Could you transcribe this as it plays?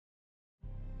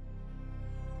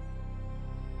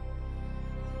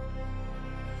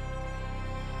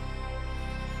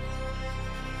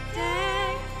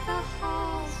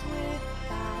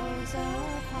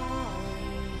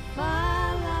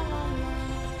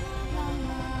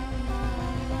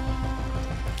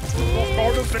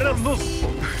brennes!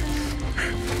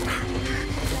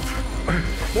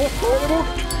 Nå får det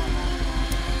bort!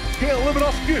 Hele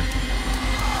brasket!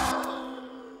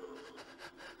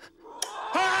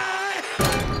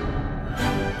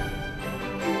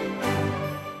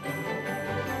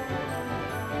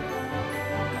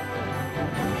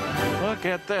 Look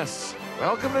at this.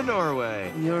 Welcome to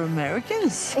Norway. You're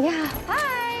Americans? Yeah.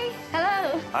 Hi.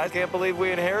 Hello. I can't believe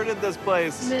we inherited this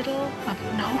place. Middle of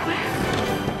nowhere.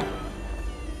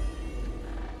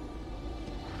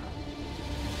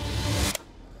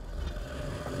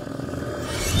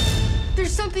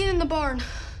 There's something in the barn.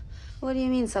 What do you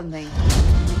mean, something?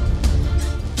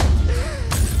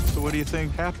 So what do you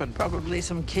think happened? Probably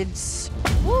some kids.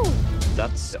 Woo.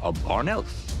 That's a barn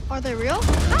elf. Are they real?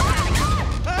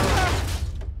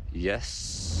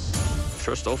 Yes.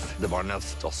 First off, the barn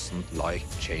elf doesn't like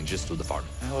changes to the farm.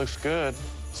 That looks good.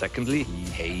 Secondly, he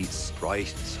hates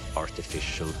bright,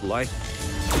 artificial light.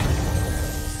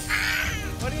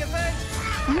 What do you think?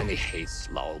 And he hates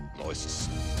loud noises.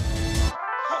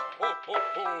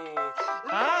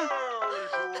 Huh?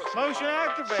 Motion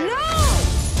activated. No!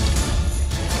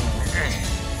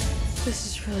 This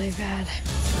is really bad.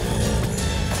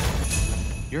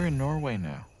 You're in Norway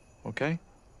now, okay?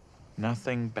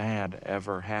 Nothing bad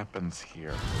ever happens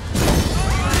here.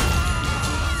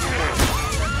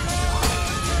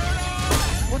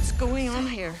 What's going on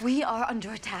here? We are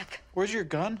under attack. Where's your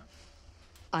gun?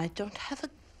 I don't have a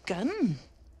gun.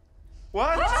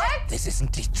 What? This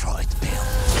isn't Detroit, Bill.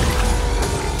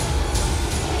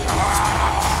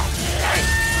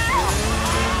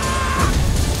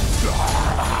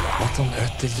 What on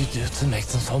earth did you do to make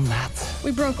them so mad?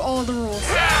 We broke all the rules.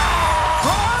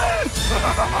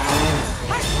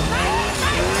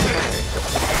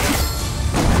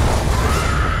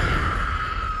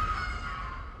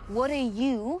 What are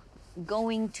you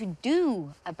going to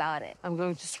do about it? I'm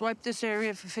going to swipe this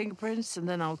area for fingerprints, and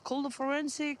then I'll call the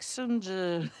forensics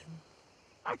and